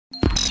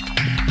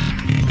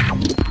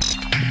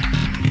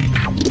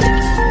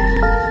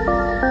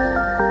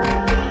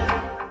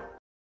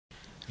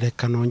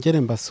Reka nongere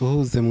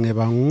mbasuhuze mwe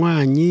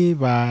banywanyi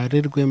ba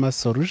Rerwema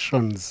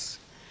Solutions.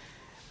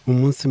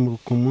 Umunsi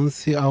ku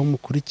munsi aho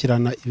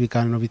mukurikirana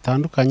ibiganiro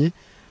bitandukanye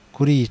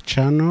kuri iyi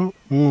channel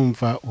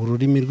mwumva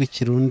ururimi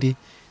rw'ikirundi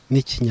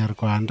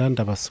n'ikinyarwanda,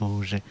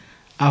 ndabasuhuje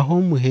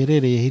aho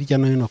muherereye hirya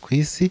no hino ku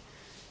isi.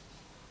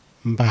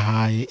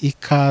 Mbahaye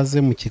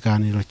ikaze mu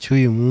kiganiro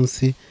cy'uyu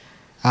munsi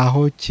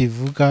aho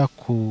kivuga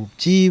ku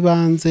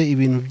byibanze,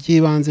 ibintu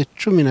byibanze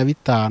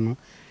 15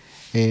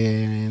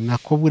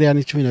 nako buriya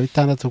ni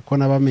 16 kuko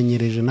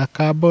nabamenyereje na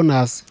ka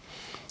bonus.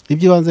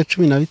 Ibyibanze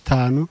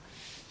 15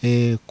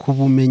 ku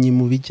bumenyi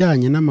mu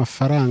bijyanye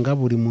n'amafaranga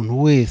buri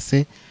muntu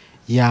wese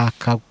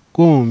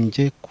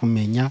yakagombye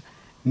kumenya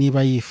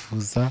niba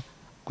yifuza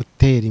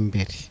gutera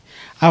imbere.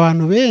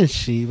 Abantu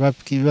benshi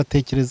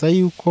batekereza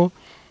yuko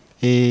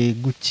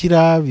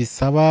gukira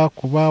bisaba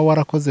kuba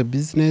warakoze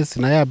business,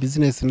 na ya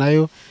business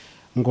nayo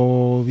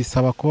ngo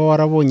bisaba kuba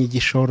warabonye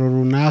igishoro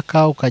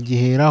runaka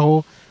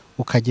ukagiheraho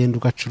ukagenda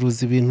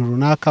ugacuruza ibintu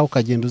runaka,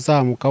 ukagenda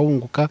uzamuka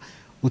wunguka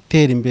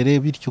utera imbere,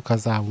 bityo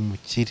ukazaba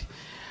umukire.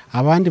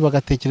 Abandi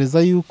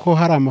bagatekereza yuko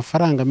hari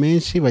amafaranga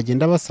menshi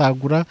bagenda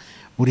basagura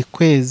buri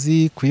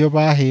kwezi kuyo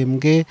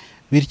bahembwe,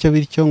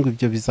 bityo ngo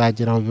ibyo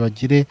bizageraho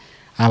bibagire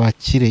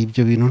abakire.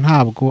 Ibyo bintu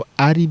ntabwo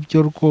ari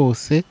byo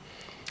rwose,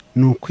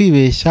 ni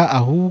ukwibeshya.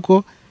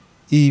 Ahubwo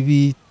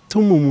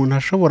ibituma umuntu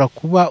ashobora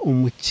kuba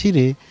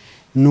umukire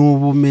ni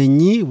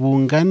ubumenyi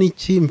bungana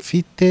iki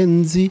mfite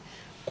nzi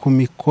ku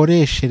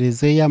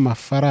mikoreshereze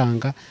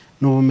y'amafaranga,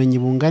 ni ubumenyi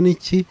bungana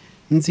iki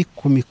nzi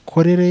ku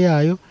mikorere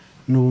yayo,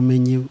 ni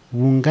ubumenyi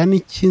bungana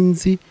iki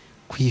nzi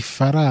ku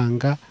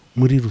ifaranga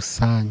muri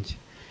rusange.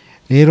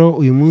 Rero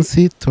uyu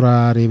munsi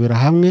turarebera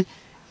hamwe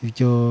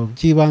ibyo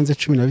byibanze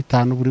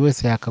 15 buri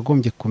wese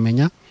yakagombye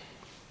kumenya,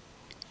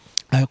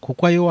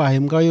 kuko ayo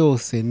wahembwa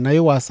yose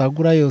nayo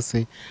wasagura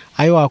yose,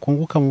 ayo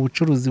wakunguka mu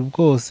bucuruzi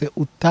bwose,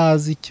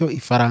 utazi icyo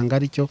ifaranga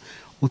ari cyo,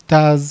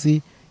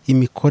 utazi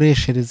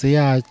imikoreshereze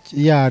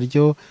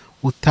yaryo,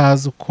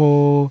 utazi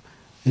uko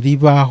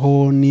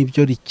ribaho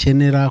n'ibyo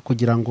rikenera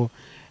kugira ngo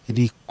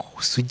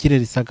risugire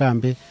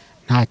risagambe,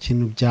 nta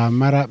kintu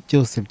byamara,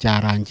 byose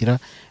byarangira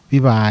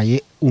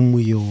bibaye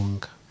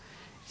umuyonga.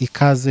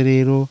 Ikaze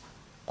rero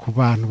ku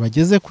bantu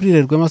bageze kuri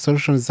Rerwema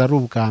Solutions ari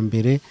ubwa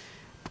mbere,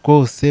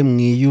 rwose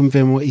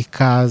mwiyumvemo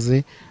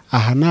ikaze.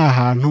 Aha ni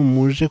ahantu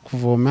muje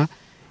kuvoma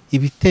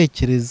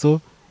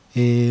ibitekerezo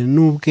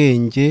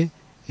n'ubwenge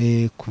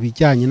ku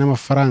bijyanye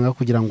n'amafaranga,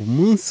 kugira ngo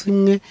umunsi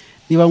umwe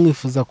niba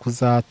mwifuza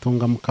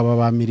kuzatunga mukaba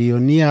ba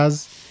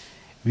millionaires,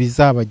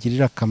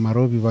 bizabagirira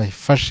akamaro,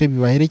 bibafashe,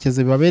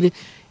 bibaherekeze, bibabere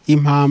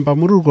impamba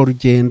muri urwo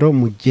rugendo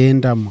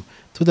mugendamo.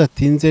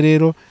 Tudatinze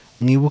rero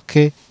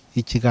mwibuke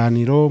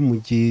ikiganiro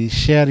mu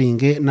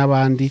gisharinge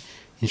n'abandi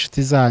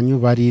inshuti zanyu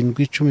 7,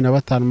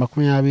 15,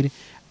 20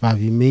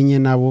 babimenye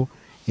nabo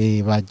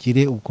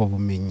bagire ubwo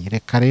bumenyi.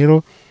 Reka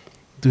rero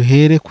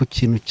duhere ku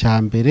kintu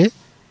cya mbere.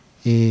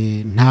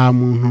 Nta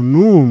muntu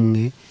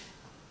n'umwe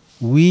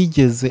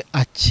wigeze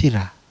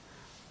akira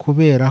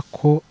kubera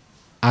ko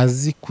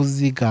azi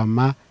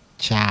kuzigama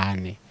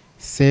cyane,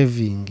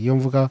 saving. Iyo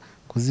mvuga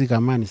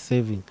kuzigama ni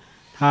saving.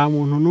 Nta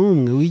muntu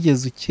n'umwe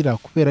wigeze ukira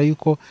kubera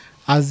yuko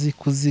azi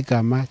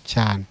kuzigama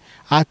cyane.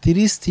 At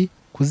least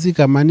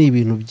kuzigama ni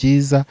ibintu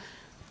byiza,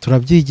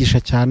 turabyigisha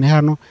cyane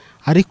hano,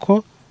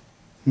 ariko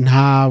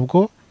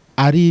ntabwo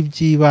ari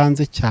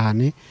iby'ibanze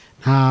cyane,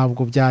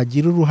 ntabwo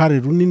byagira uruhare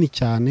runini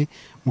cyane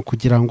mu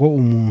kugira ngo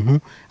umuntu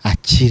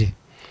akire.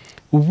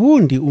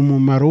 Ubundi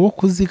umumaro wo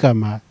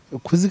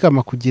kuzigama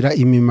kugira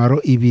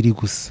imimaro 2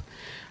 gusa.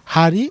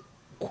 Hari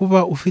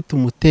kuba ufite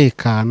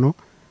umutekano,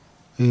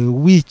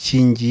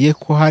 wikingiye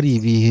ko hari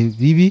ibihe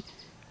bibi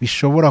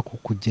bishobora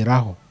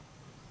kukugeraho,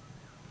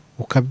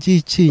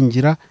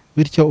 ukabyikingira,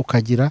 bityo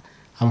ukagira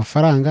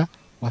amafaranga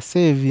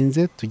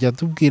wasevinze. Tujya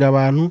tubwira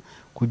abantu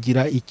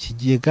kugira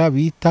ikigega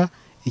bita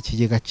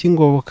ikigega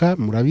cy'ingoboka,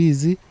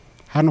 murabizi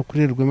hano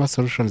kuri Rerwema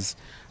Solutions.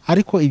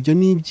 Ariko ibyo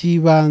ni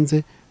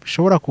iby'ibanze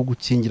bishobora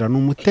kugukingira,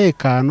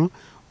 n'umutekano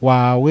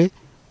wawe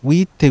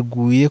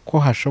witeguye ko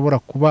hashobora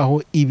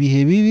kubaho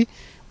ibihe bibi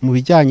mu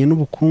bijyanye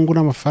n'ubukungu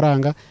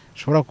n'amafaranga.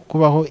 Hashobora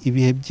kubaho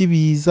ibihe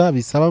by'ibiza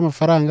bisaba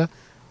amafaranga,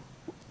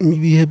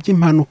 ibihe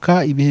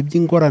by'impanuka, ibihe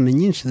by'ingorane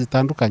nyinshi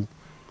zitandukanye.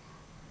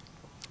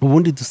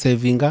 Ubundi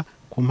dusevinga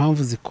ku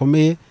mpamvu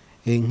zikomeye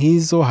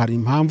nk'izo. Hari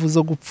impamvu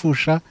zo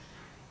gupfusha,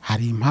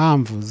 hari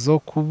impamvu zo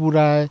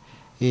kubura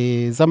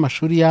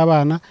z'amashuri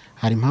y'abana,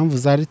 hari impamvu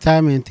za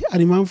retirement,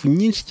 hari impamvu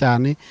nyinshi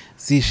cyane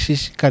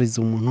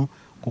zishishikariza umuntu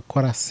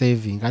gukora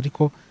saving.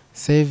 Ariko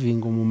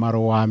saving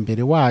umumaro wa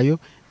mbere wayo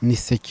ni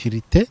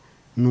security,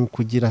 ni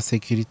ukugira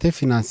security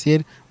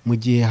financière mu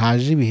gihe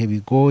haje ibihe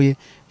bigoye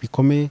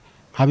bikomeye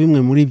nka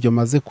bimwe muri ibyo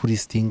maze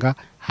kulistinga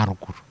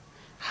haruguru.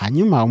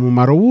 Hanyuma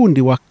umumaro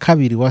wundi wa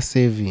kabiri wa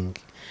saving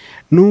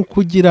ni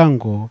ukugira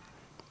ngo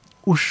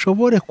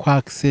ushobore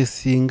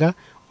accessinga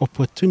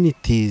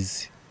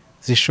opportunities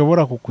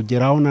zishobora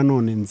kukugeraho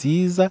nanone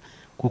nziza,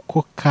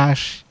 kuko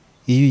cash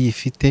iyo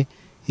uyifite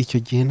icyo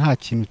gihe nta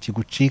kintu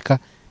kigucika,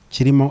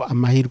 kirimo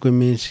amahirwe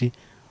menshi,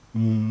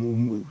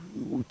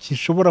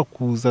 kishobora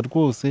kuza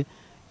rwose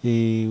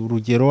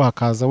urugero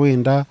hakaza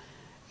wenda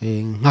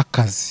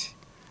nk'akazi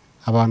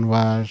abantu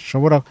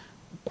bashobora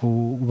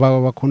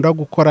bakunda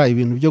gukora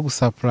ibintu byo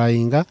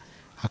gusapurayinga,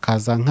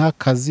 hakaza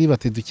nk'akazi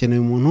bati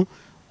dukeneye umuntu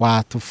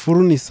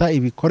watufurunisa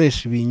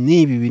ibikoresho ibi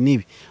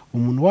n'ibi.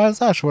 Umuntu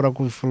wazashobora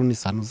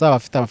kubifurunisa ntuzaba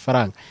afite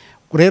amafaranga.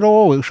 Rero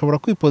wowe ushobora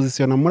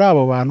kwipozisiyona muri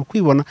abo bantu,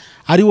 kwibona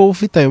ari wowe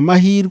ufite ayo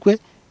mahirwe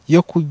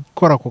yo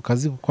gukora ako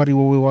kazi kuko ari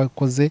wowe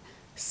wakoze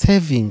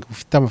saving,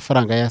 ufite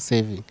amafaranga ya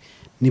saving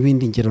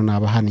n'ibindi ngero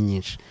nabaha ni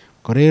nyinshi.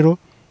 Ubwo rero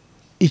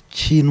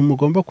ikintu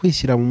mugomba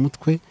kwishyira mu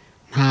mutwe,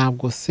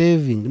 ntabwo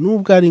saving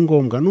nubwo ari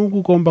ngombwa, nubwo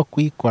ugomba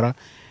kuyikora,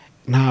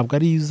 ntabwo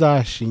ari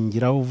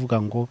uzashingiraho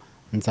uvuga ngo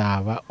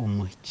nzaba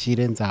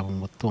umukire, nzaba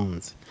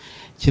umutunzi.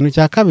 Ikintu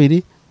cya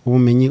kabiri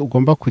ubumenyi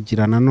ugomba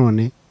kugira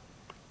nanone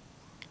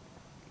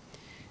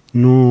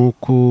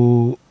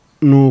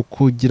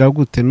nukugira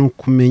gute,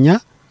 nukumenya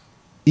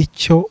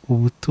icyo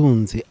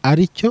ubutunzi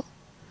ari cyo,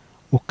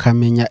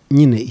 ukamenya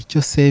nyine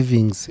icyo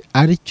savings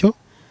ari cyo,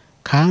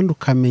 kandi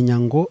ukamenya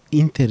ngo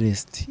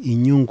interest,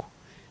 inyungu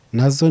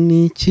nazo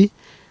ni iki,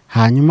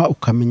 hanyuma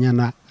ukamenya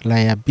na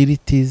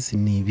liabilities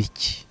ni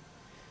ibiki.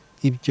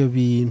 Ibyo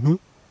bintu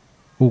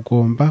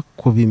ugomba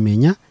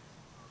kubimenya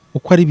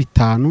uko ari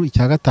bitanu.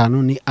 Icya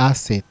gatanu ni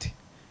asset,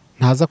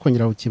 ntaza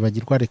kongera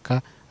kukibagirwa,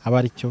 reka aba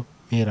ari cyo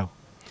mperaho.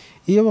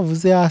 Iyo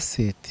bavuze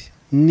asset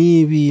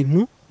ni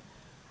ibintu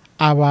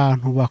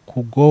abantu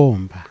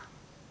bakugomba,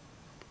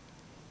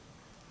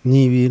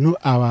 ni ibintu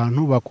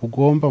abantu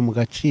bakugomba mu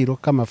gaciro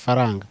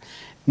k'amafaranga.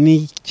 Ni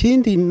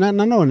ikindi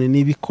nanone ni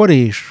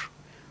ibikoresho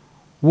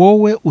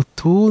wowe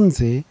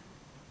utunze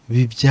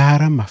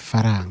bibyara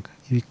amafaranga,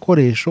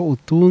 ibikoresho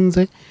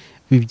utunze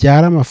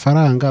bibyara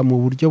amafaranga mu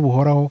buryo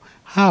buhoraho,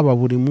 haba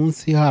buri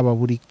munsi, haba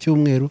buri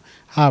cyumweru,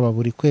 haba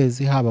buri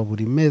kwezi, haba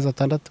buri mezi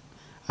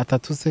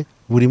atatu se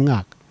buri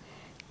mwaka.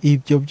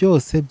 Ibyo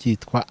byose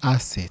byitwa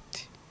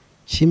asset,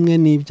 kimwe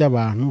n'ibyo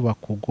abantu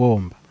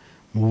bakugomba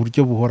mu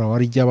buryo buhoraho.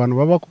 Hari igihe abantu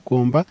baba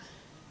bakugomba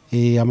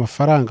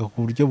amafaranga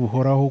ku buryo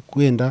buhoraho,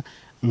 kwenda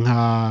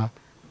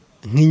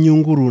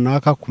nk'inyungu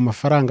runaka ku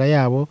mafaranga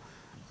yabo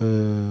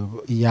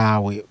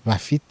yawe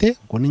bafite,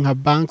 ubwo ni nka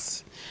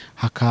banks.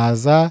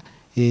 Hakaza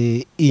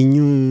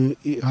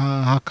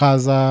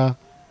hakaza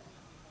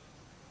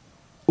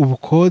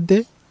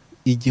ubukode,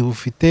 igihe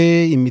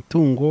ufite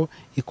imitungo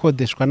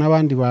ikodeshwa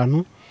n'abandi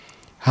bantu.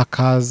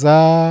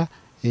 Hakaza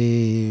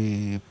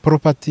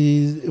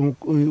property,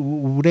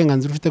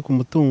 uburenganzira ufite ku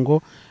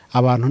mutungo.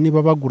 Abantu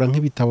niba bagura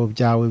nk'ibitabo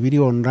byawe biri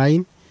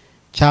online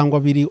cyangwa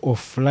biri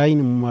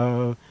offline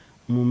mu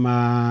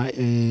ma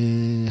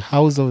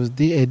house of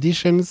the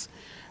editions,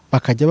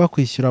 bakajya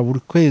bakwishyura buri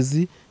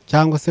kwezi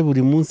cyangwa se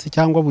buri munsi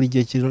cyangwa buri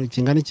gihe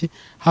kingana iki,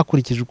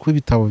 hakurikije uko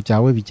ibitabo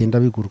byawe bigenda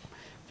bigurwa.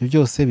 Ibyo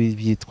byose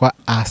byitwa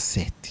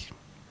asset.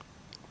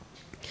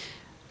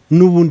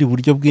 N'ubundi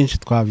buryo bwinshi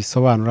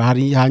twabisobanura.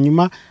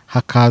 Hanyuma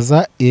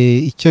hakaza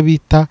icyo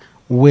bita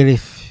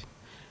wealth.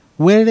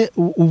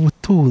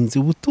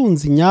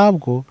 Ubutunzi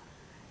nyabwo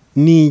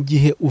ni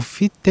igihe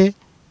ufite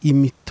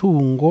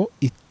imitungo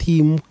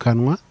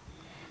itimukanwa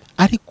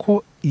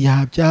ariko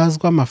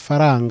yabyazwa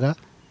amafaranga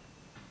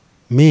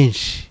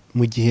menshi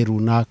mu gihe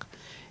runaka.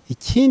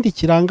 Ikindi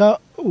kiranga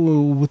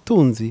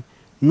ubutunzi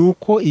ni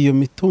uko iyo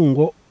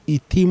mitungo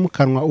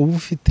itimukanwa uba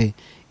ufite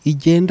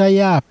igenda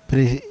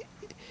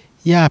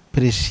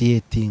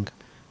yapreciating,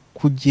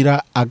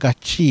 kugira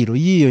agaciro,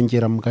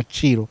 yiyongera mu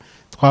gaciro.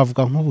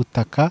 Twavuga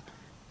nk'ubutaka,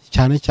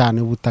 cyane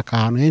cyane ubutaka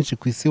ahantu henshi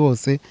ku isi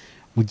hose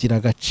bugira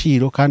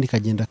agaciro kandi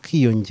kagenda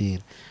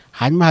kiyongera.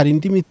 Hanyuma hari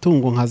indi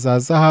mitungo nka za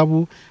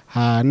zahabu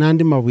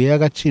n'andi mabuye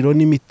y'agaciro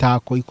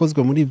n'imitako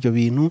ikozwe muri ibyo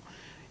bintu,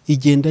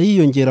 igenda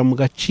yiyongera mu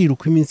gaciro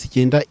uko iminsi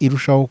igenda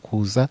irushaho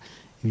kuza.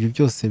 Ibyo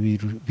byose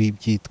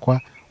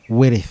byitwa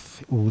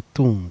wealth,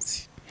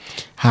 ubutunzi.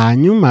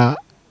 Hanyuma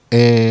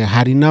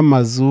hari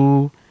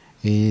n'amazu,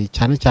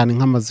 cyane cyane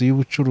nk'amazu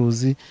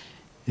y'ubucuruzi,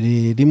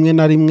 rimwe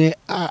na rimwe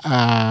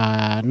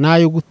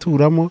n'ayo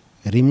guturamo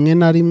rimwe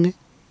na rimwe,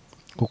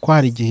 kuko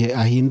hari igihe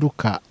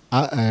ahinduka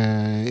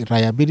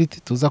liability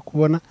tuza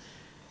kubona.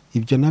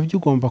 Ibyo nabyo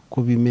ugomba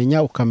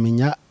kubimenya,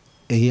 ukamenya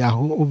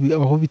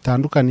aho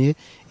bitandukaniye,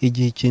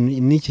 igihe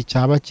ikintu n'iki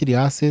cyaba kiri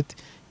asset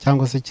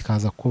cyangwa se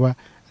kikaza kuba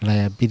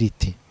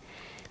liability.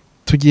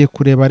 Tugiye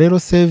kureba rero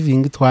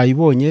saving,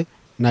 twayibonye,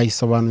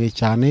 nayisobanuye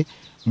cyane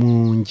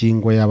mu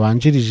ngingo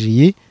yabanjirije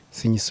iyi,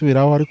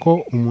 sinyisubiraho, ariko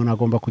umuntu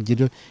agomba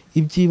kugira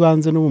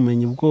iby'ibanze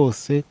n'ubumenyi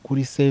bwose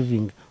kuri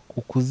saving,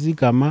 ku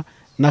kuzigama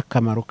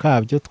n'akamaro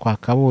kabyo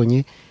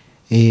twakabonye.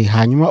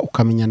 Hanyuma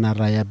ukamenya na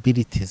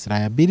liabilities.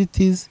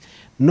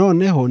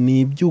 Noneho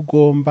ni ibyo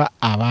ugomba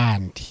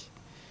abandi,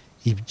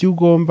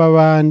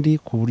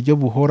 ku buryo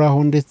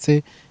buhoraho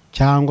ndetse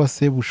cyangwa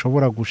se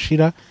bushobora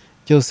gushira,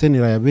 byose ni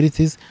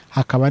liabilities.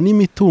 Hakaba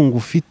n'imitungo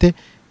ufite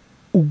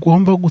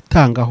ugomba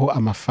gutangaho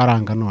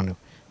amafaranga. Noneho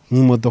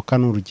nk'imodoka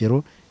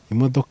n'urugero,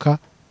 imodoka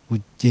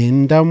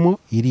ugendamo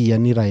iriya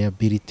ni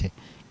liability,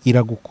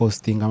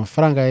 iragukostinga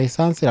amafaranga ya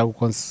essence,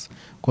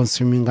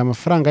 iragukonsuminga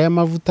amafaranga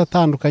y'amavuta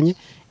atandukanye,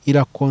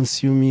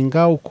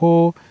 irakonsuminga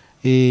uko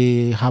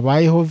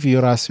habayeho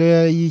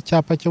violation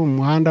y'icyapa cyo mu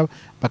muhanda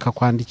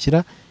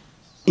bakakwandikira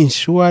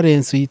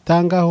insurance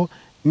uyitangaho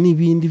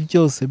n'ibindi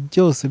byose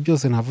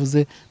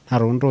navuze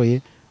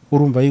ntarondoye.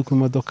 Urumva yuko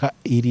imodoka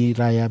iri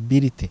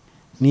liability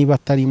niba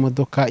atari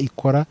imodoka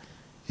ikora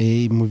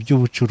mu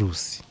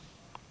by'ubucuruzi.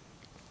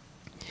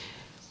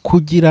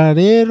 Kugira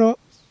rero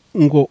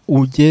ngo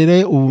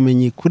ugere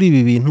ubumenyi kuri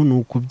ibi bintu ni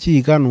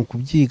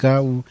ukubyiga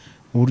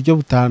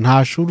uburyo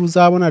nta shuri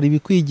uzabona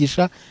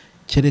ribikwigisha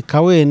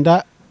kereka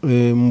wenda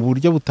mu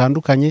buryo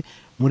butandukanye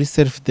muri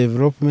self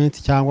development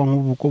cyangwa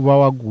nk'uko uba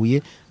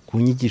waguye ku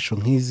nyigisho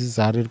nk'izi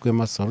za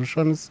Rwema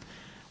Solutions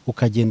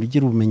ukagenda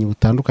ugira ubumenyi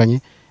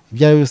butandukanye.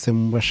 Ibyo byose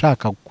mu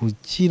bashaka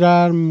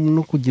gukira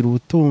no kugira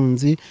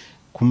ubutunzi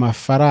ku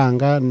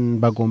mafaranga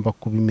bagomba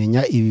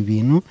kubimenya ibi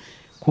bintu,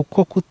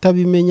 kuko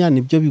kutabimenya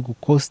nibyo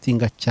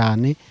bigukostinga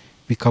cyane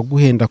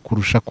bikaguhenda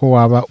kurusha ko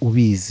waba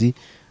ubizi.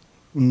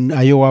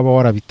 Ayo waba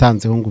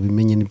warabitanzeho ngo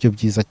ubimenye nibyo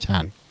byiza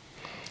cyane.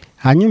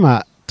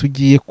 Hanyuma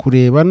tugiye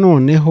kureba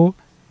noneho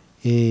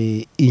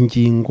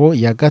ingingo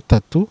ya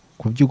 3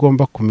 ku byo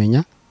ugomba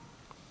kumenya.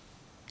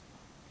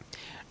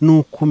 Ni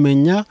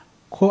ukumenya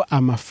ko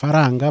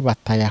amafaranga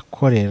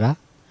batayakorera,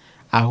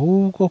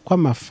 ahubwo ko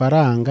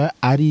amafaranga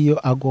ariyo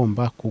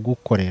agomba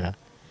kugukorera.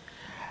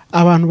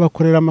 Abantu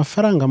bakorera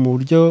amafaranga mu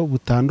buryo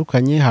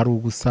butandukanye. Hari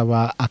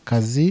ugusaba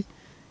akazi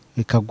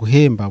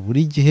bikaguhemba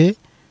buri gihe,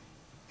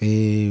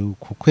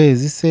 ku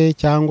kwezi se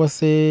cyangwa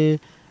se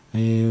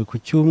ku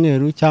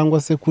cyumweru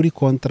cyangwa se kuri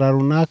kontra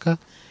runaka.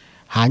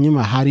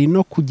 Hanyuma hari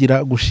no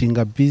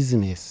gushinga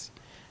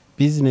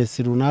business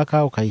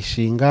runaka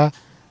ukayishinga,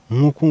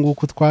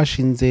 nk'uku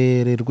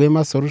twashinze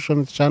Rwema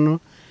Solution channel.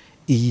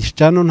 Iyi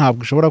channel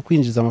ntabwo ushobora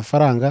kwinjiza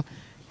amafaranga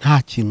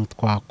nta kintu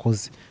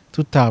twakoze,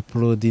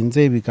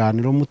 tutaploadinze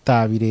ibiganiro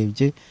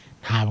mutabirebye,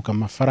 ntabwo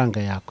amafaranga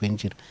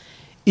yakwinjira.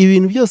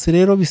 Ibintu byose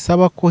rero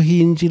bisaba ko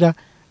hinjira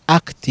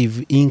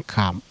active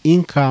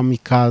income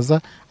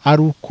ikaza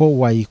ari uko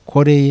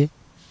wayikoreye.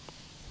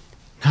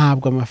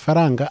 Ntabwo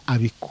amafaranga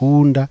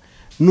abikunda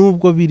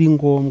nubwo biri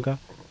ngombwa,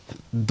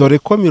 dore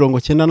ko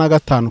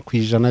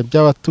 95%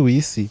 by'abatuye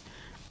isi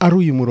ari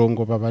uyu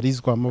murongo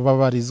babarizwa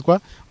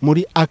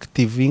muri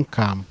active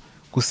income.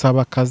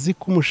 Gusaba akazi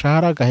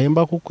k'umushahara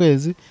gahemba ku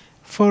kwezi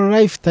for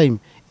lifetime.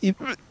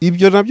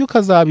 Ibyo nabyo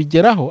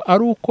ukazabigeraho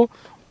ari uko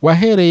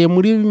wahereye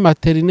muri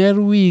maternelle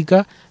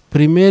wiga,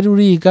 primaire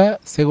uriga,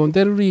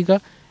 secondaire uriga,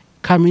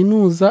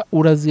 kaminuza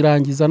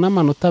urazirangiza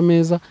n'amanota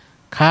meza,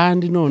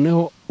 kandi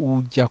noneho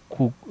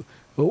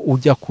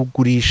ujya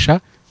kugurisha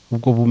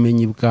ubwo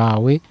bumenyi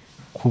bwawe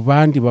ku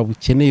bandi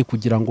babukeneye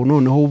kugira ngo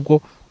noneho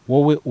ubwo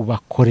wowe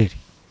ubakorere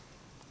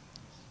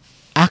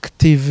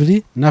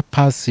actively na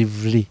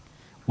passively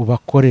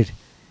ubakorere.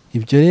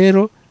 Ibyo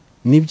rero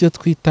nibyo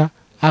twita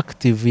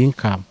active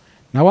income.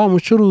 Na wa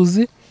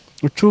mucuruzi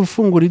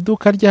ucufungura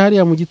iduka rya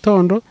hariya mu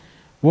gitondo,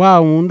 wa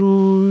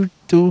wundi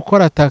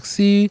ukora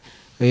taxi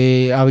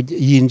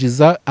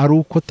yinjiza ari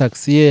uko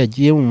taxi ye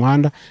yagiye mu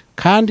muhanda,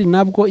 kandi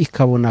nabwo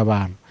ikabona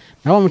abantu.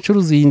 Na wa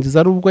mucuruzi yinjiza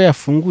ari ubwo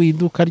yafunguye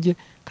iduka rye,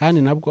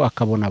 kandi nabwo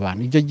akabona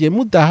abantu. Ibyo gihe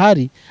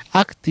mudahari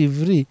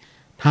actively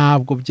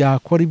ntabwo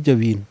byakora ibyo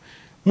bintu.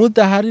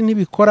 Mudahari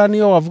ntibikora.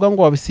 Niyo wavuga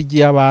ngo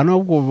wabisigiye abantu,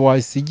 ubwo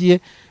wabisigiye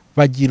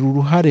bagira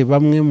uruhare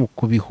bamwe mu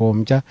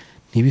kubihombya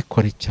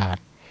ntibikore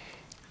cyane.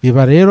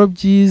 Biba rero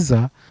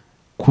byiza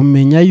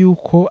kumenya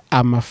yuko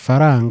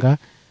amafaranga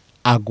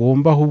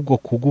agomba ahubwo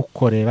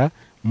kugukorera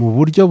mu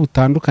buryo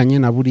butandukanye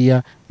na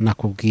buriya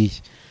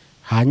nakubwiye.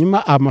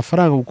 Hanyuma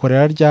amafaranga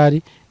gukorera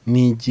ryari?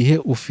 Ni igihe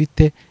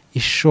ufite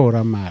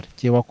ishoramari,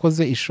 igihe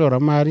wakoze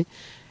ishoramari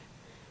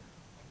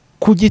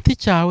ku giti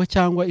cyawe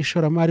cyangwa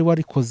ishoramari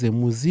warikoze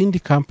mu zindi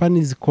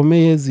kampani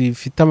zikomeye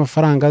zifite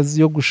amafaranga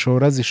yo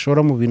gushora,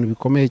 zishora mu bintu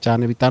bikomeye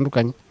cyane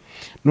bitandukanye.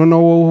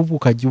 Noneho wowe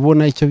ukajya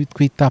ubona icyo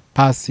twita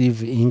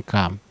passive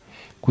income.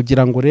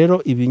 Kugira ngo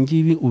rero ibi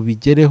ngibi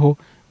ubigereho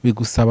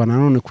bigusaba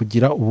nanone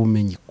kugira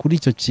ubumenyi kuri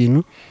icyo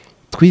kintu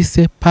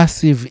twise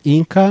passive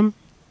income.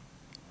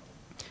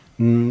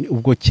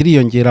 Ubwo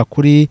kiriyongera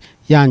kuri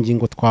ya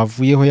ngingo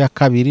twavuyeho ya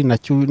 2,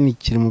 nacyo ni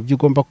kiri mu byo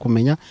ugomba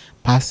kumenya.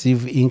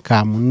 Passive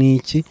income ni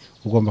iki?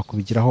 Ugomba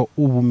kubigiraho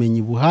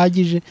ubumenyi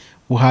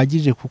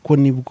buhagije kuko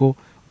nibwo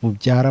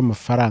bubyara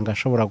amafaranga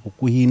ashobora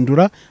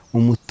kuguhindura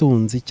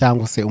umutunzi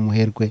cyangwa se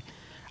umuherwe.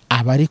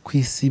 Abari ku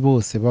isi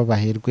bose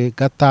babaherwe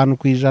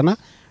 5%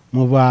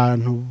 mu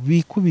bantu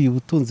bikubiye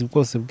ubutunzi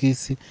bwose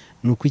bw'isi,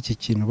 nuko iki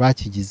kintu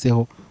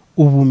bakigizeho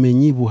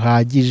ubumenyi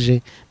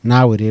buhagije.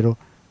 Nawe rero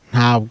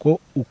ntabwo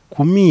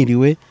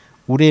ukumiriwe,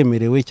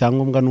 uremerewe,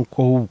 cyangwa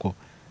nuko ahubwo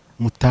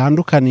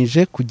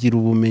mutandukanije kugira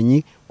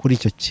ubumenyi kuri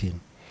icyo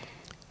kintu.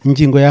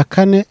 Ingingo ya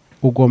 4,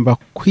 ugomba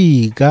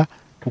kwiga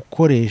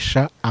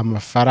gukoresha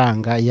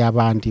amafaranga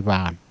y'abandi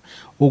bantu.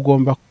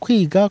 Ugomba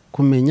kwiga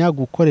kumenya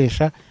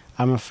gukoresha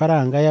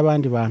amafaranga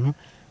y'abandi bantu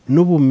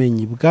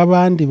n'ubumenyi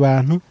bw'abandi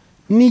bantu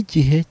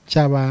n'igihe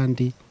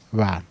cy'abandi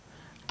bantu.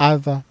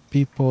 Other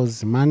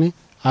people's money,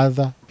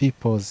 other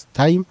people's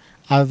time,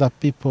 other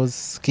people's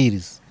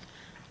skills.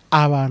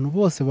 Abantu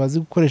bose bazi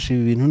gukoresha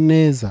ibi bintu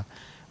neza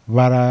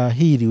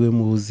barahiriwe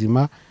mu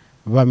buzima,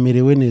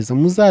 bamerewe neza.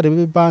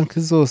 Muzarebe banki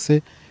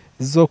zose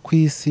zo ku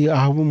isi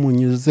aho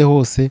munyuze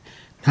hose,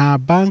 nta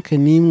banki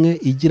n'imwe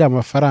igira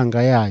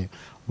amafaranga yayo,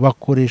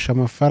 bakoresha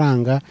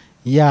amafaranga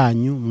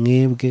yanyu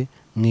mwebwe.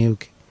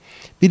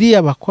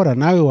 Biriya bakora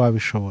nawe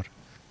wabishobora.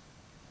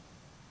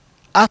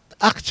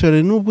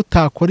 Actually nubwo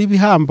utakora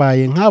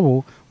ibihambaye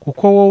nkabo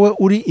kuko wowe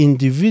uri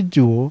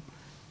individual,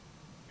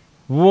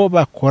 bo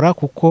bakora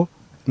kuko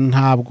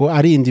ntabwo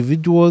ari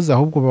individuals,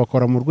 ahubwo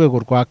bakora mu rwego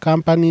rwa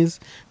companies,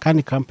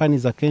 kandi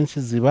companies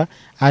akenshi ziba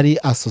ari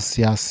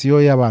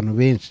association y'abantu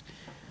benshi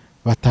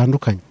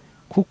batandukanye.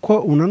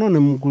 Kuko nanone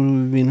mu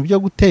bintu byo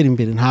gutera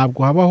imbere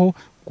ntabwo habaho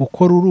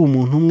gukora uri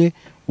umuntu umwe.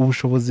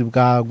 Ubushobozi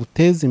bwa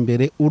guteza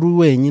imbere uri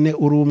wenyine,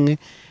 uri umwe,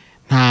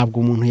 ntabwo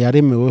umuntu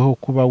yaremeweho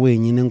kuba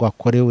wenyine ngo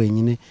akore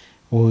wenyine.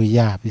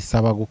 Oya,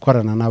 bisaba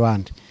gukorana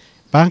n'abandi.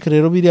 Banki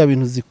rero biriya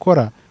bintu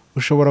zikora,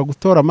 ushobora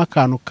gutoramo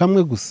akantu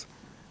kamwe gusa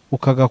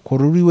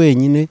ukagakora uri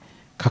wenyine,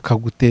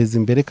 kakaguteza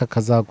imbere,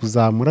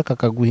 kakazakuzamura,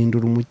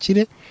 kakaguhindura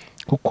umukire,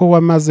 kuko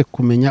wamaze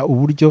kumenya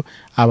uburyo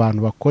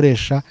abantu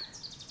bakoresha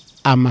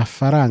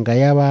amafaranga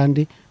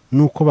y'abandi,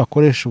 nuko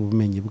bakoresha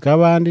ubumenyi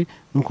bw'abandi,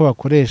 nuko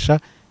bakoresha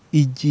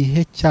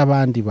igihe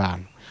cy'abandi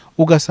bantu.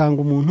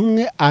 Ugasanga umuntu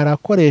umwe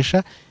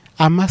arakoresha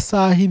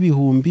amasaha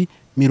ibihumbi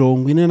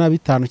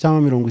 45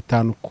 cyangwa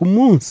 50 ku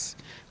munsi,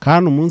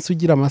 kandi umunsi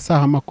ugira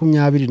amasaha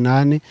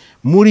 28,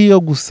 muri yo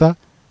gusa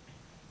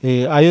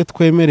ayo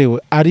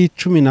twemerewe ari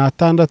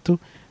 16.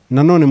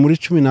 Nanone muri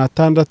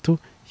 16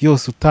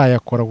 yose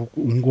utayakora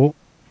ngo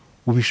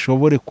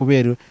ubishobore,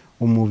 kubera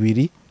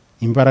umubiri,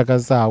 imbaraga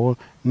zawo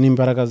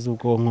n'imbaraga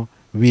z'ubwonko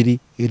biri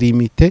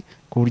limite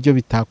ku buryo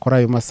bitakora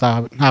ayo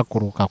masaha nta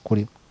kuruka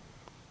kuri.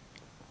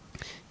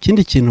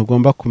 Ikindi kintu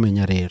ugomba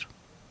kumenya rero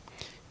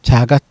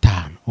cya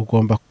gatanu,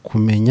 ugomba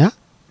kumenya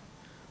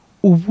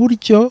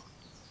uburyo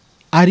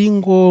ari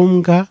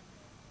ngombwa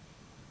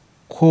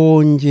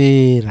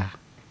kongera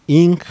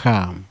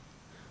income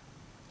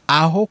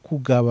aho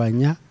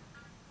kugabanya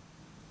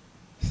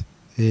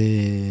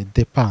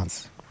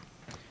depense.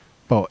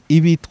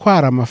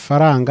 Ibitwara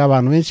amafaranga,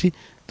 abantu benshi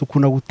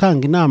dukunda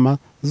gutanga inama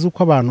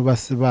z'uko abantu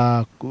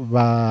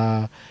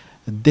ba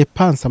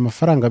depense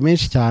amafaranga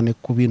menshi cyane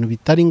ku bintu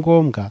bitari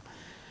ngombwa,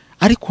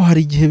 ariko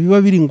hari igihe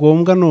biba biri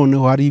ngombwa.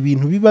 Noneho hari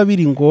ibintu biba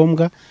biri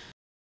ngombwa,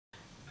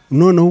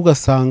 noneho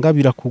ugasanga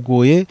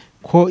birakugoye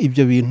ko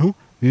ibyo bintu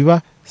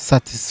biba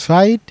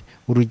satisfied.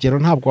 Urugero,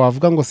 ntabwo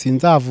wavuga ngo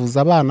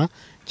sinzavuza abana,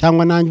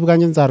 cyangwa nanjye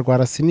ubwanjye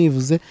nzarwara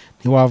sinivuze.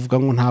 Ntiwavuga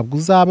ngo ntabwo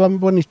uzaba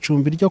mbona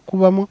icumbi ryo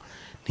kubamo,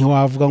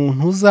 ntiwavuga ngo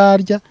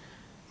ntuzarya.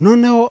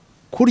 Noneho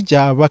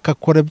kurya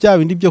bakakora bya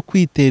bindi byo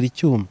kwitera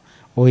icyuma.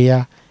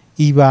 Oya,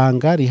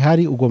 ibanga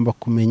rihari, ugomba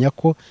kumenya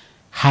ko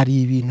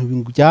hari ibintu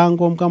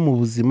byangombwa mu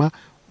buzima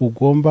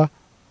ugomba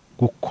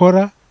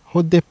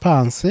gukoraho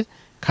depense,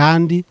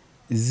 kandi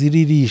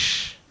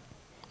ziririshe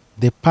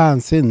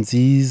depense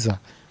nziza.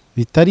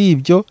 Bitari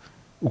ibyo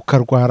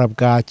ukarwara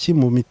bwaki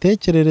mu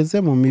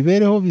mitekerereze, mu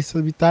mibereho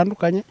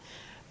bitandukanye.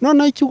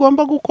 Noneho icyo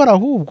ugomba gukora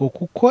ahubwo,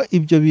 kuko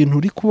ibyo bintu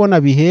uri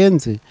kubona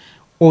bihenze,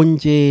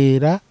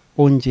 ongera.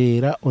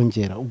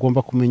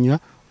 Ugomba kumenya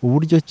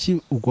uburyo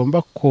ki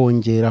ugomba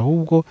kongera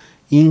ahubwo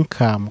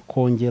income,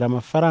 kongera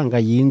amafaranga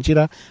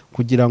yinjira,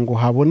 kugira ngo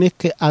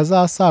haboneke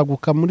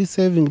azasaguka muri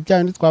saving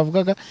byandi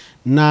twavugaga,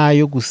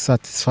 nayo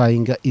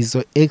gusatisfyinga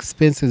izo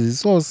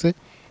expenses zose.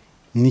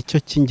 Nicyo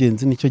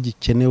cy'ingenzi, nicyo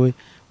gikenewe,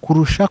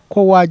 kurusha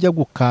ko wajya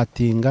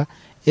gukatinga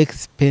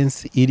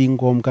expense iri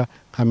ngombwa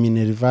nka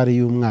minerivare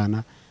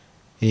y'umwana,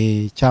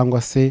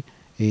 cyangwa se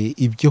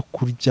ibyo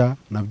kurya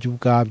nabyo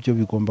ubwabyo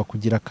bigomba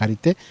kugira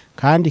karite,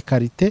 kandi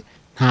karite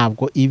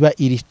ntabwo iba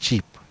iri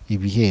cheap,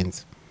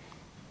 ibihenze.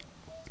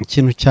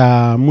 Ikintu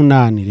cya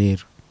 8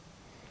 rero,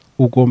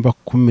 ugomba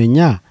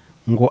kumenya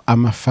ngo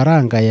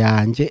amafaranga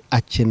yanjye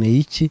akeneye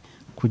iki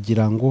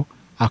kugira ngo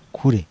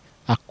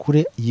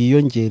akure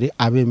yiyongere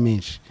abe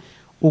menshi.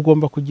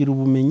 Ugomba kugira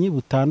ubumenyi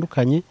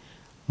butandukanye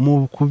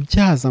mu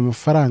kubyaza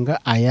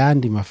amafaranga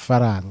ayandi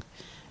mafaranga.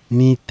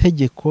 Ni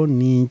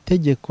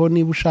itegeko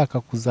niba ushaka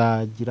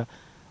kuzagira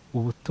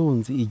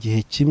ubutunzi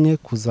igihe kimwe,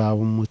 kuzaba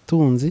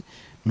umutunzi,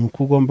 ni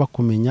uko ugomba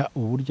kumenya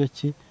uburyo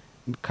ki,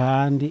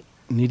 kandi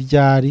ni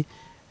ryari,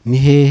 ni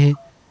hehe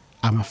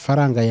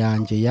amafaranga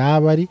yanjye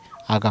yaba ari,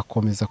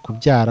 agakomeza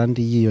kubyara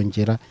andi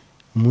yiyongera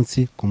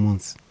umunsi ku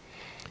munsi.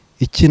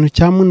 Ikintu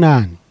cya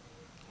 8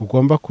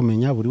 ugomba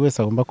kumenya, buri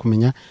wese agomba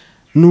kumenya,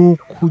 ni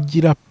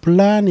ukugira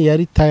plan ya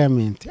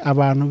retirement.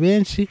 Abantu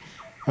benshi,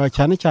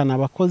 cyane cyane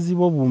abakozi,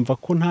 bo bumva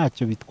ko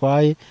ntacyo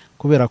bitwaye,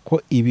 kubera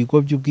ko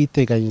ibigo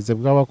by'ubwiteganyirize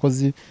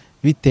bw'abakozi,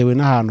 bitewe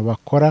n'ahantu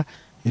bakora,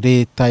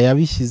 leta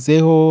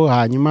yabishyizeho,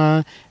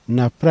 hanyuma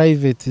na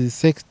private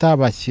sector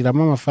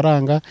bashyiramo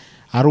amafaranga.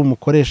 Ari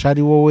umukoresha,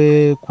 ari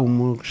wowe ku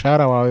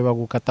mushahara wawe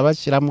bagukata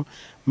bashyiramo.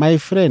 My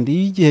friend,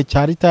 iyo igihe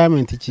cya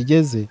retirement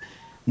kigeze,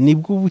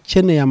 nibwo uba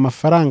ukeneye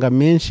amafaranga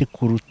menshi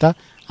kuruta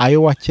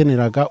ayo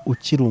wakeneraga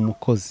ukiri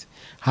umukozi.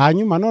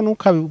 Hanyuma none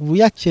ukaba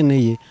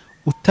uyakeneye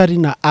utari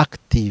na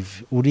active,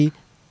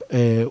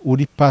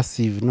 uri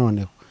passive,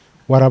 noneho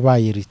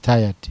warabaye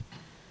retired.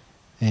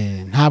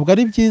 Ntabwo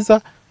ari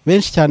byiza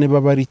benshi cyane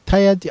baba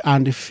retired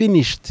and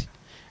finished.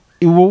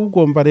 Iwo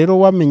ugomba rero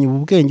wamenye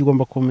ubwenge,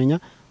 ugomba kumenya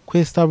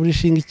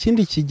establishing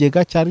ikindi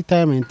kigega cya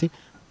retirement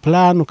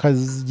plan,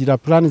 ukazigira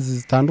plan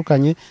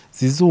zitandukanye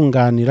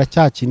zizunganira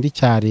cya kindi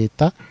cya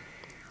leta,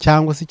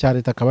 cyangwa se cya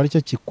leta akaba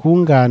aricyo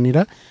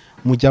kikunganira.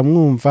 Mujya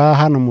mwumva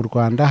hano mu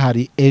Rwanda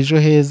hari ejo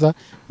heza,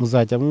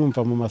 muzajya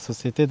mwumva mu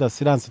masosiyete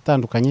d'assurance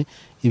atandukanye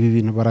ibi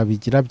bintu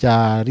barabigira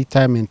bya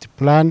retirement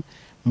plan,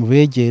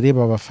 mubegere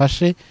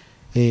babafashe.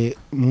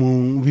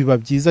 Biba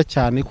byiza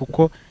cyane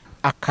kuko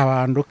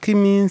akabando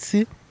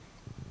k'iminsi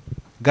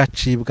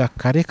gacibwa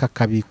kare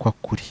kakabikwa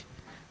kuri,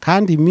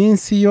 kandi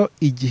iminsi yo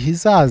igihe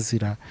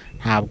izazira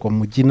ntabwo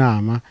mujya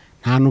inama,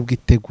 nta nubwo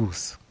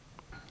iteguza.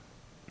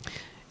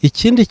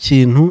 Ikindi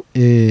kintu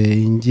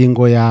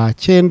ingingo ya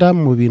 9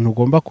 mu bintu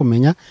ugomba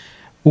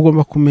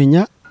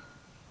kumenya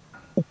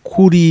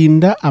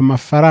kurinda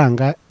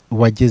amafaranga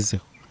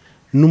wagezeho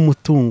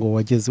n'umutungo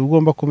wagezeho,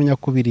 ugomba kumenya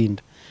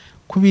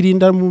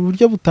kubirinda mu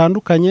buryo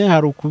butandukanye.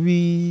 Hari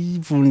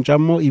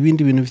ukubivunjamo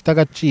ibindi bintu bifite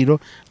agaciro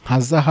nka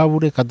zahabu.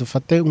 Reka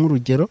dufate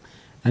nk'urugero,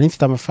 nari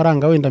mfite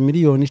amafaranga wenda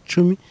miliyoni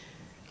 10,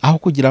 aho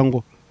kugira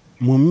ngo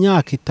mu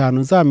myaka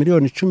 5 za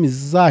miliyoni 10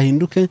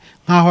 zizahinduke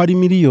nkaho ari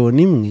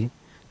miliyoni 1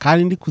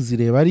 kandi ndi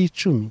kuzireba ari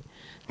 10,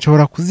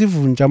 nshobora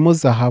kuzivunjamo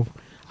zahabu,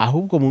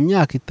 ahubwo mu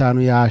myaka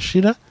 5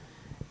 yashira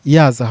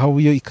ya zahabu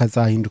yo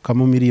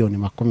ikazahindukamo miliyoni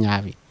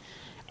 20.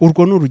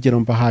 Urwo ni urugero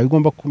mbahaye.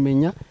 Ugomba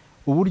kumenya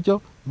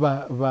uburyo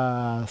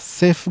ba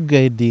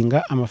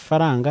safeguardinga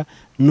amafaranga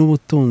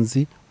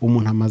n'ubutunzi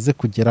umuntu amaze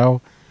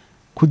kugeraho,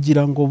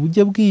 kugira ngo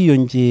bujye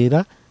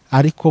bwiyongera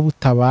ariko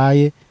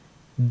butabaye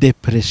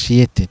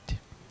depreciated.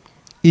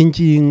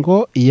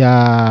 Ingingo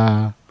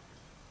ya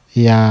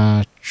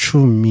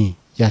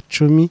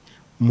 10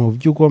 mu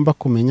byo ugomba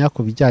kumenya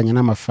ku bijyanye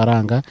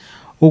n'amafaranga,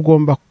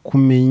 ugomba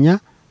kumenya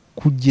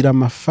kugira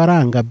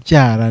amafaranga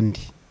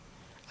abyarandi.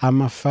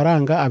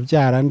 Amafaranga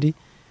abyarandi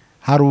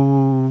hari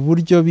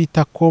uburyo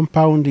bita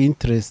compound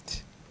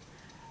interest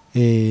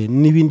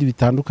n'ibindi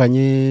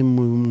bitandukanye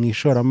mu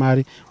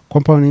ishoramari.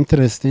 Compound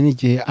interest ni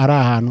igihe ari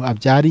ahantu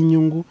abyara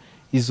inyungu,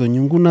 izo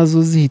nyungu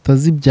nazo zihita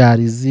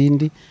zibyara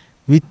izindi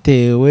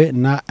bitewe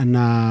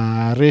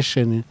na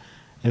ration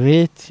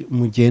rate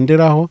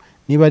mugenderaho,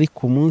 niba ari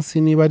ku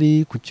munsi, niba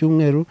ari ku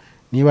cyumweru,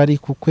 niba ari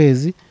ku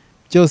kwezi,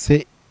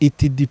 byose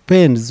it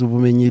depends.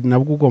 Ubumenyi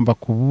nabwo ugomba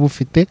kuba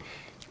ufite,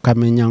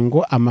 ukamenya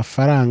ngo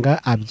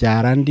amafaranga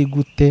abyara ndi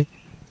gute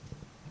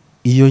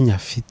iyo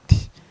nyafite,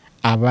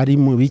 abari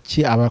mu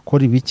biki,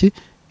 abakora ibiki.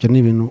 Byo ni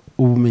ibintu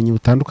ubumenyi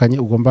butandukanye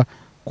ugomba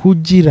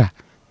kugira.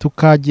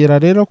 Tukagera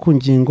rero ku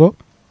ngingo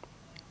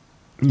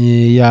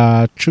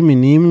ya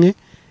 11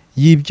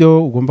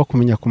 y'ibyo ugomba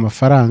kumenya ku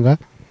mafaranga.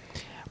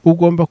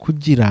 Ugomba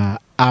kugira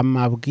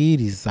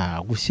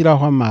amabwiriza,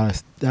 gushyiraho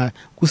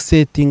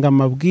gusetinga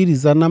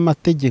amabwiriza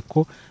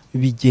n'amategeko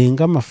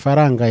bigenga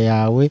amafaranga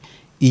yawe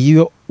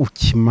iyo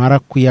ukimara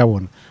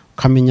kuyabona.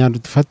 Ukamenya,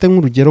 dufate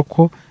nk'urugero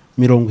ko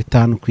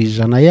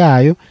 50%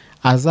 yayo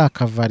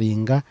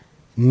azakavaringa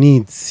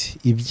needs,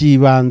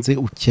 ibyibanze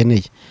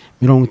ukeneye.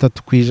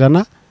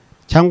 30%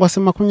 cyangwa se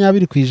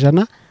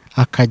 20%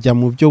 akajya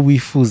mu byo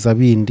wifuza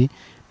bindi,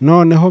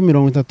 noneho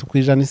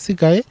 30%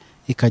 isigaye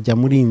ikajya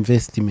muri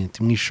investment,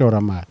 mu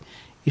ishoramari.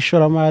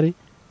 Ishoramari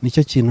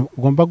nicyo kintu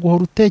ugomba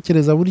guhora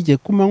utekereza buri gihe,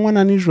 ku manywa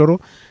na nijoro.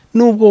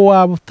 Nubwo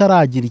waba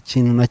utaragira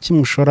ikintu na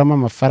kimwe ushoramo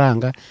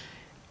amafaranga,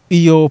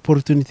 iyo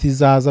opportunity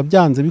zaza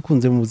byanze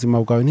bikunze mu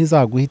buzima bwawe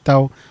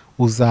ntizaguhitaho,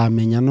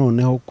 uzamenya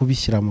noneho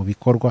kubishyira mu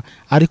bikorwa,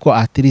 ariko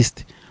at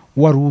least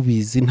wari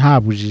ubizi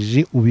nta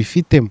bujiji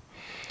ubifitemo.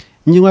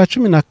 Ingingo ya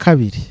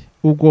 12,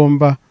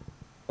 ugomba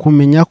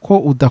kumenya ko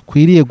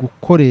udakwiriye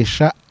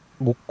gukoresha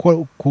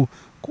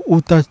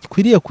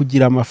utakwiriye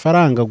kugira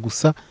amafaranga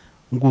gusa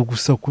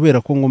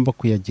kubera ko ngomba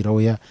kuyagira.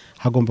 Oya,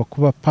 hagomba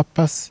kuba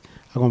purpose,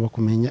 hagomba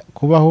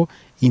kubaho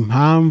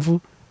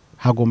impamvu,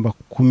 hagomba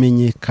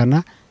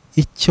kumenyekana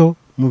icyo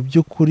mu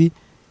by'ukuri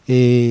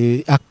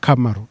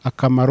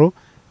akamaro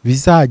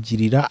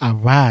bizagirira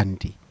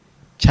abandi,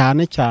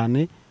 cyane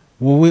cyane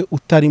wowe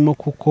utarimo,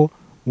 kuko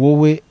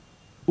wowe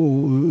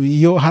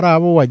iyo hari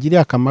abo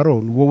wagiriye akamaro,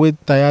 wowe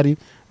tayari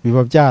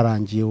biba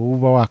byarangiye, wowe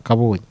uba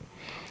wakabonye.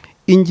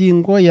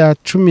 Ingingo ya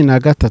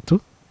 13,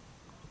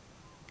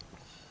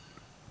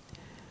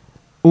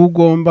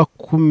 ugomba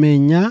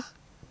kumenya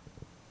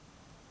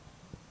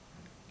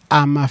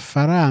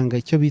amafaranga,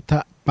 icyo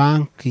bita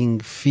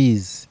banking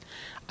fees.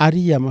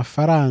 Ariya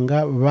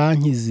mafaranga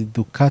banki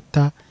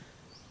zidukata,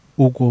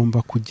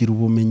 ugomba kugira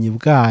ubumenyi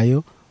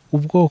bwayo,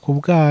 ubwoko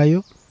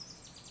bwayo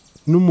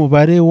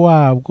n'umubare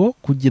wabwo,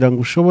 kugira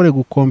ngo ushobore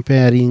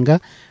gukomparinga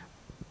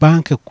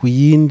banki ku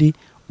yindi,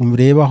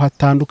 umureba aho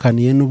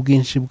atandukaniye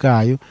n'ubwinshi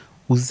bwayo,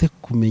 uze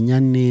kumenya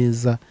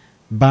neza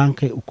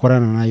banki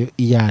ukorana nayo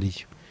iyo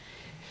ariyo.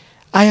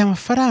 Aya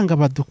mafaranga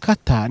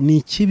badukata ni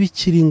ikibi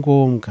kiri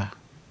ngombwa,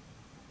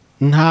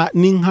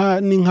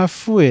 ni nka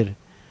fuel.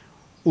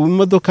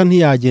 Imodoka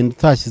ntiyagenda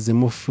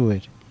utashyizemo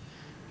fuel.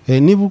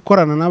 Niba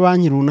ukorana na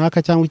banki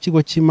runaka cyangwa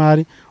ikigo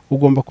cy'imari,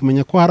 ugomba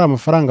kumenya ko hari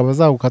amafaranga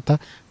bazagukata,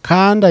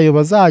 kandi ayo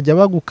bazajya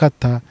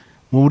bagukata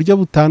mu buryo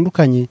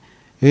butandukanye.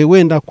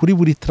 Wenda kuri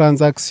buri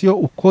transaction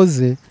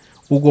ukoze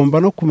ugomba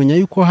no kumenya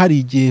yuko hari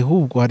igihe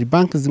hubwo hari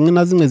banki zimwe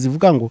na zimwe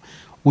zivuga ngo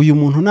uyu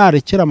muntu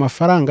narekera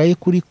amafaranga ye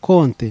kuri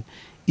konte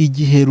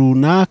igihe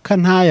runaka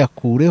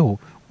ntayakureho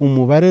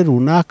umubare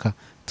runaka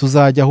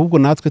tuzajya ahubwo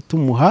natwe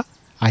tumuha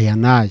aya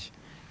nayo.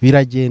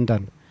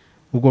 Biragendana,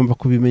 ugomba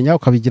kubimenya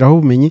ukabigiraho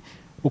ubumenyi,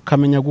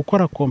 ukamenya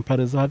gukora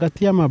comparison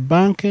hagati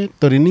y'amabanki.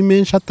 Dore ni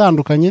menshi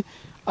atandukanye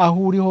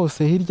aho uri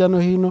hose hirya no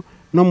hino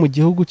no mu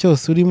gihugu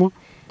cyose urimo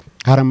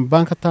hari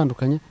amabanki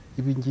atandukanye.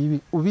 Ibi ngibi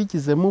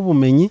ubigizemo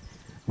ubumenyi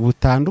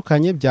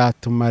butandukanye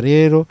byatuma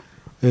rero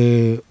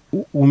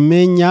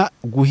umenya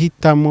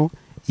guhitamo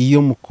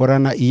iyo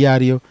mukorana iyo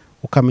ariyo,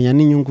 ukamenya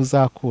n'inyungu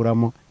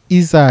uzakuramo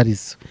izo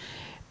arizo.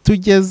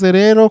 Tugeze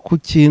rero ku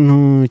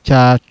kintu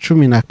cya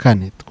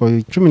 14.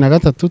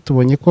 13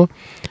 tubonye ko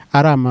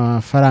ari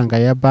amafaranga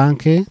ya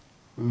banki,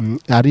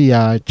 ari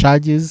ya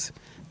charges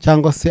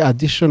cyangwa se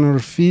additional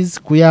fees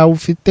ku yawe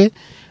ufite.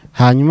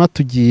 Hanyuma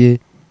tugiye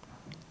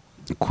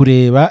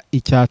kureba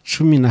icya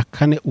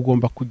 14,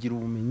 ugomba kugira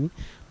ubumenyi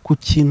ku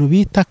kintu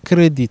bita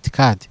credit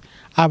card.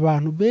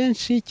 Abantu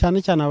benshi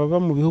cyane cyane ababa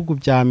mu bihugu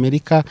bya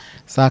Amerika,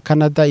 za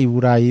Canada, i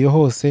Burayi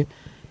hose,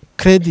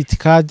 credit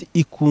card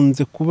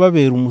ikunze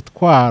kubabera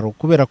umutwaro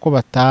kubera ko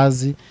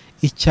batazi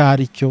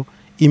icyari cyo,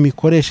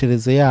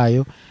 imikoreshereze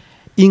yayo,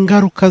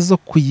 ingaruka zo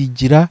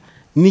kuyigira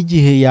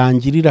n'igihe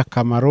yangirira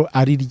akamaro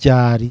ari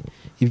ryari.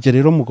 Ibyo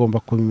rero mugomba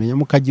kubimenya,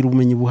 mukagira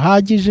ubumenyi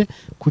buhagije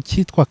ku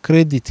cyitwa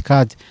credit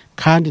card.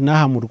 Kandi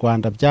naha mu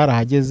Rwanda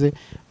byarahageze,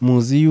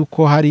 muzi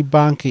yuko hari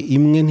banki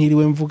imwe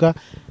ntiriwe mvuga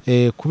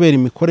kubera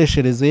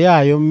imikoreshereze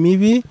yayo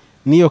mibi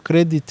niyo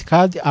credit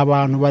card,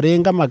 abantu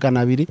barenga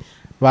 200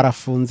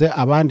 barafunze,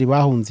 abandi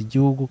bahunze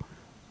igihugu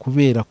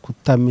kubera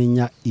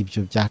kutamenya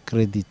ibyo bya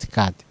credit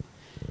card.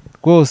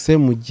 Rwose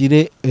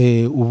mugire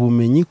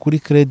ubumenyi kuri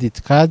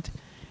credit card.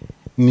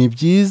 Ni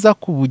byiza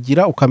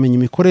kubugira ukamenya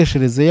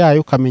imikoreshereze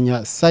yayo,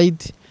 ukamenya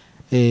side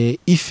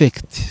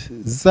effect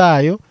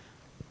zayo,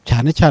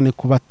 cyane cyane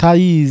ku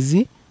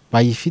batayizi,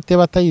 bayifite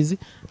batayizi,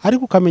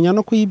 ariko ukamenya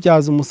no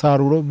kuyibyaza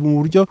umusaruro mu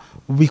buryo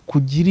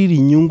bikugirira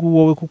inyungu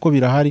wowe, kuko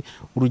birahari.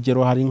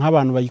 Urugero, hari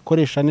nk'abantu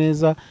bayikoresha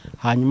neza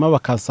hanyuma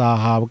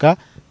bakazahabwa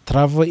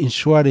travel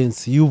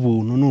insurance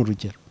y'ubuntu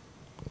n'urugero.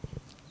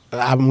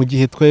 Mu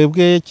gihe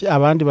twebwe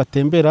abandi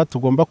batembera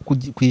tugomba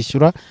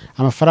kwishyura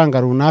amafaranga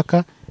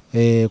runaka,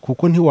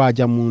 kuko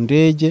ntiwajya mu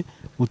ndege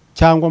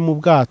cyangwa mu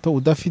bwato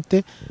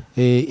udafite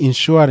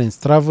insurance,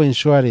 travel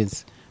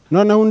insurance.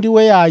 Noneho undi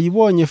we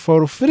yayibonye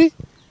for free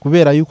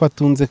kubera yuko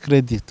atunze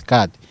credit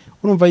card.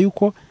 Urumva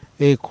yuko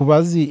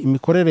kubazi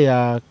imikorere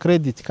ya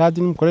credit card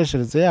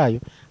n'umukoreshereze yayo,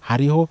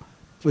 hariho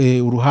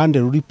uruhande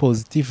ruri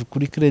positive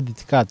kuri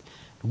credit card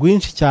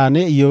rwinshi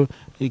cyane, iyo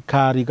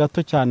kari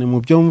gato cyane mu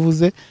byo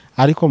mvuze.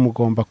 Ariko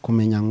mugomba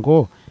kumenya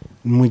ngo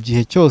mu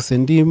gihe cyose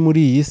ndi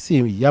muri iyi si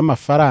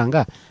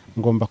y'amafaranga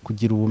ngomba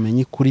kugira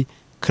ubumenyi kuri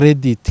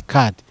credit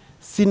card.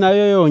 Si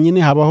nayo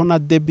yonyine, habaho na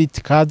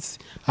debit cards,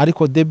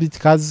 ariko debit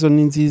cards zo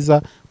ni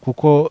nziza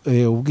kuko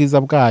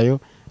ubwiza bwayo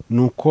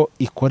nuko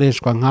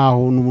ikoreshwa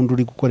nkaho n'ubundi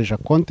uri gukoresha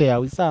konte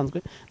yawe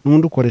isanzwe,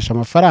 n'ubundi ukoresha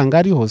amafaranga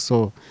ariho,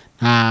 so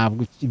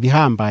ntabwo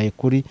bihambaye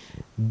kuri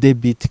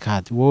debit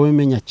card. Wowe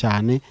menya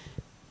cyane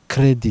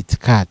credit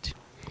card.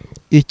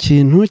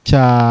 Ikintu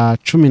cya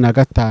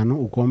 15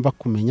 ugomba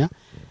kumenya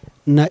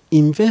na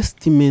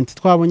investment.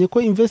 Twabonye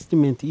ko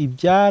investment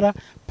ibyara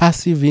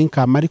passive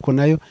income, ariko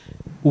nayo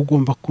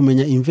ugomba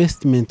kumenya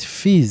investment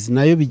fees,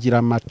 nayo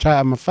bigira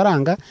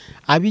amafaranga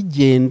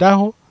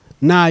abigendaho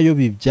nayo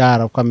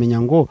bibyara,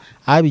 ukamenya ngo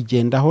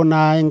abigendaho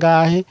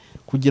nangahe,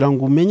 kugira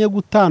ngo umenye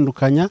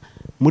gutandukanya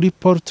muri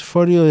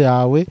portfolio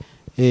yawe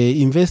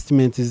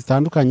investment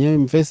zitandukanye,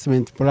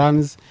 investment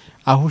plans,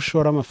 aho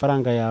ushora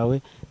amafaranga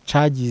yawe,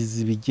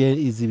 charges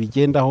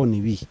zibigendaho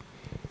nibihe.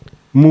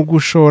 Mu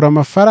gushora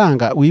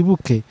amafaranga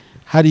wibuke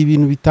hari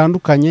ibintu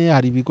bitandukanye,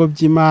 hari ibigo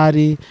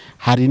by'imari,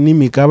 hari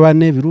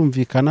n'imigabane.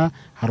 Birumvikana,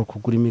 hari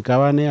ukugura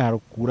imigabane, hari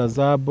ukugura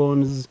za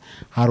bonds,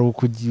 hari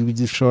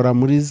ukugishora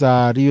muri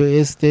za real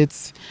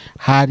estates,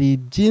 hari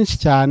byinshi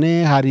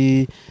cyane,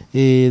 hari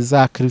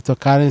za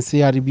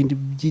cryptocurrency, hari ibindi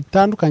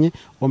bitandukanye.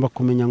 Ugomba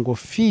kumenya ngo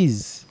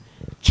fees,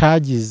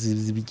 charges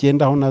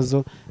zibigendaho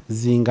nazo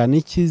zingana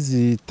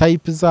iki,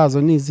 type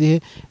zazo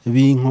nizihe,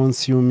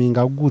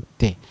 binconsuminga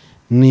gute.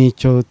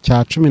 Nicyo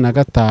cya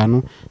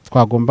 15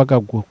 twagombaga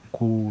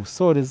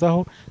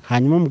gusorezaho.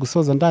 Hanyuma mu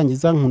gusoza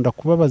ndangiza nkunda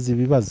kubabaza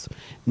ibibazo.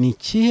 Ni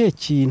ikihe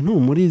kintu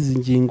muri izi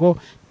ngingo,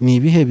 ni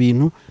ibihe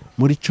bintu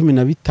muri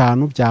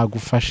 15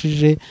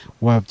 byagufashije,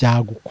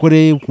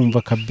 byagukoreye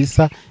ukumva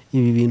kabisa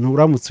ibi bintu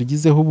uramutse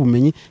ugizeho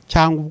ubumenyi,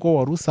 cyangwa ubwo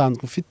wari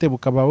usanzwe ufite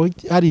bukaba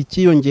hari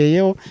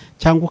ikiyongeyeho,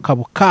 cyangwa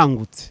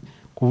ukabukangutse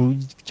ku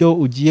buryo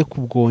ugiye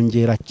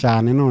kubwongera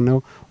cyane,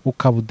 noneho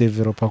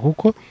ukabudevelopa.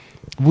 Kuko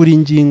buri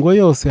ngingo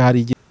yose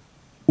hari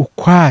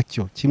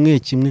ukwacyo kimwe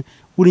kimwe,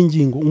 buri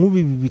ngingo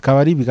nk'ubi bikaba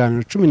ari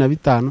ibiganiro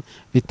 15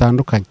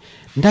 bitandukanye.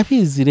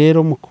 Ndabizi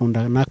rero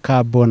mukunda na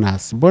ka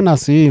bonus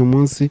y'uyu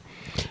munsi.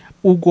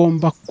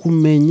 ugomba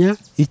kumenya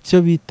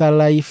icyo bita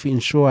life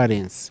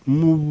insurance.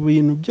 Mu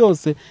bintu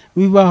byose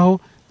bibaho,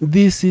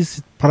 this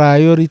is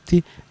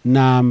priority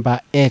number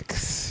X.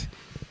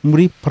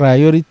 Muri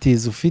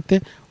priorities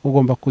ufite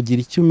ugomba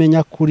kugira icyo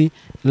umenya kuri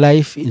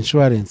life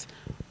insurance.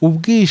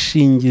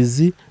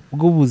 Ubwishingizi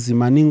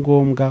bw'ubuzima ni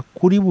ngombwa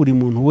kuri buri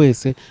muntu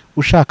wese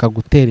ushaka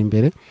gutera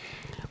imbere.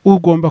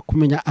 Ugomba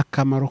kumenya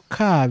akamaro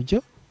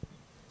kabyo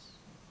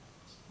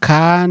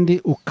kandi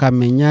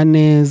ukamenya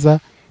neza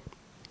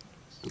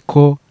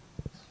ko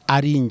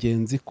ari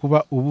ingenzi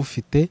kuba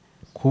ubufite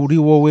kuri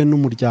wowe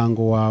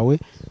n'umuryango wawe,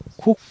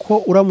 kuko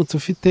uramutse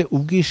ufite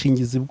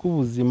ubwishingizi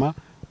bw'ubuzima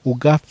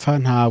ugapfa,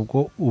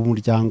 ntabwo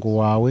umuryango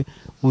wawe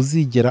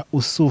uzigera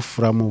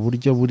usufura mu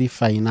buryo buri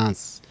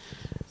finance.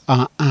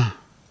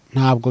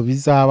 Ntabwo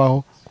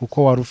bizabaho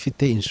kuko wari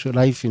ufite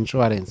life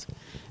insurance.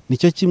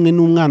 Nicyo kimwe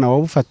n'umwana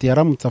wawe ufatiye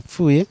aramutse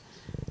apfuye,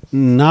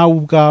 nawe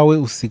ubwawe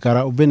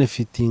usigara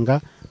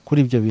ubenefitinga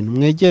kuri ibyo bintu.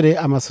 Mwegere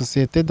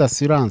amasosiyete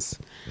d'assurance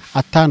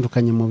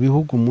atandukanye mu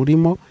bihugu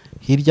murimo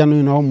hirya no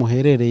hino aho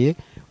muherereye,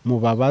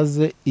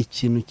 mubabaze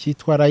ikintu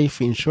cyitwa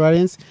life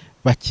insurance,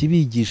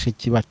 bakibigishe,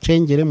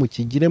 kibacengere,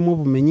 mukigiremo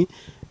ubumenyi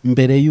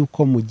mbere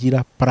y'uko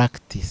mugira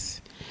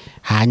practice.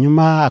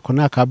 Hanyuma ako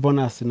ni aka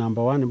bonus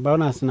number 1.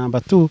 Bonus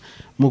number 2,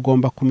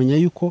 mugomba kumenya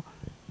yuko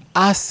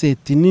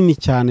asset nini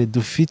cyane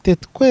dufite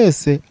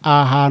twese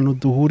ahantu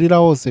duhurira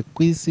hose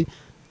ku isi,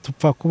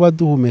 tupfa kuba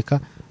duhumeka,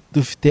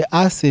 dufite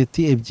asset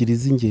ebyiri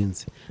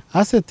z'ingenzi.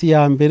 Asset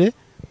ya mbere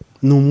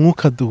ni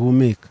umwuka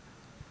duhumeka.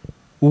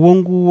 Uwo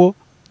nguwo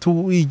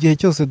igihe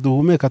cyose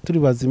duhumeka turi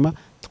bazima,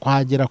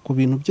 twagera ku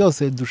bintu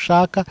byose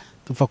dushaka,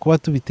 tupfa kuba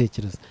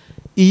tubitekereza.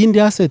 Iyindi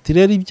asset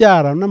rero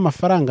ibyara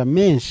n'amafaranga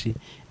menshi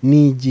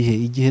ni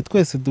igihe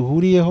twese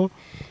duhuriyeho,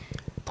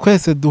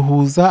 twese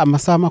duhuza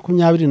amasaha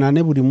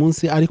 24 buri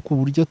munsi, ariko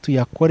uburyo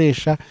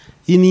tuyakoresha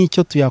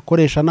n'icyo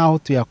tuyakoresha naho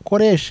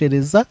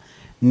tuyakoreshereza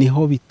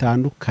niho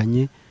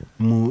bitandukanye.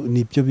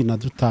 Nibyo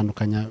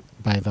binadutandukanya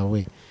by the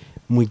way.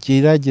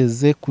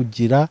 Mugerageze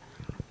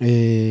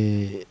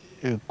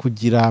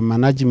kugira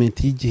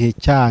management y'igihe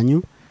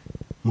cyanyu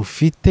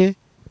mufite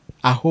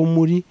aho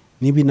muri,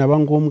 nibinaba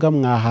ngombwa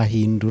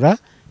mwahahindura.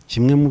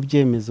 Kimwe mu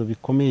byemezo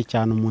bikomeye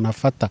cyane umuntu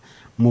afata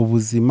mu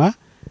buzima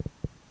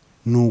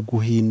ni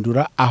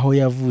uguhindura aho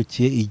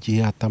yavukiye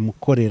igihe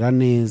hatamukorera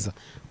neza.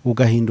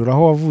 Ugahindura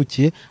aho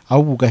wavukiye,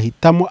 aho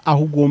ugahitamo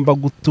aho ugomba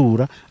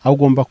gutura, aho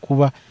ugomba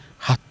kuba,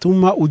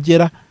 hatuma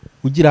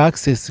ugira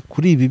access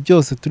kuri ibi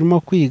byose turimo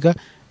kwiga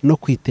no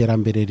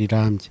kwiterambere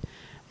rirambye.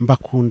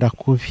 Mbakunda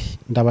kubi,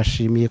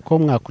 ndabashimiye ko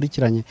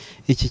mwakurikiranye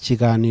iki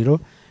kiganiro.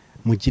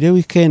 Mugire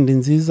weekend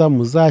nziza,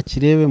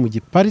 muzakirebe,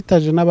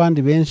 mugipartage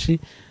n'abandi benshi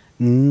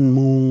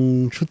mu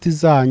nshuti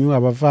zanyu,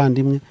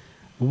 abavandimwe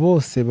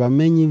bose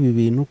bamenye ibi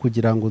bintu,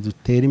 kugira ngo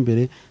dutere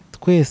imbere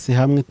twese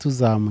hamwe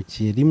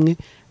tuzamukiye rimwe.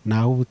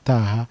 Naho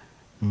ubutaha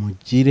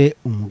mugire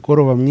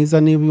umugoroba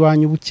mwiza niba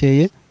iwanyu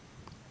bukeye,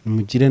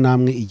 mugire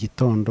namwe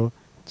igitondo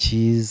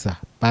cyiza.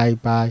 Bye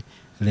bye.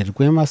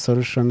 Rwema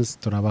Solutions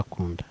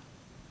turabakunda.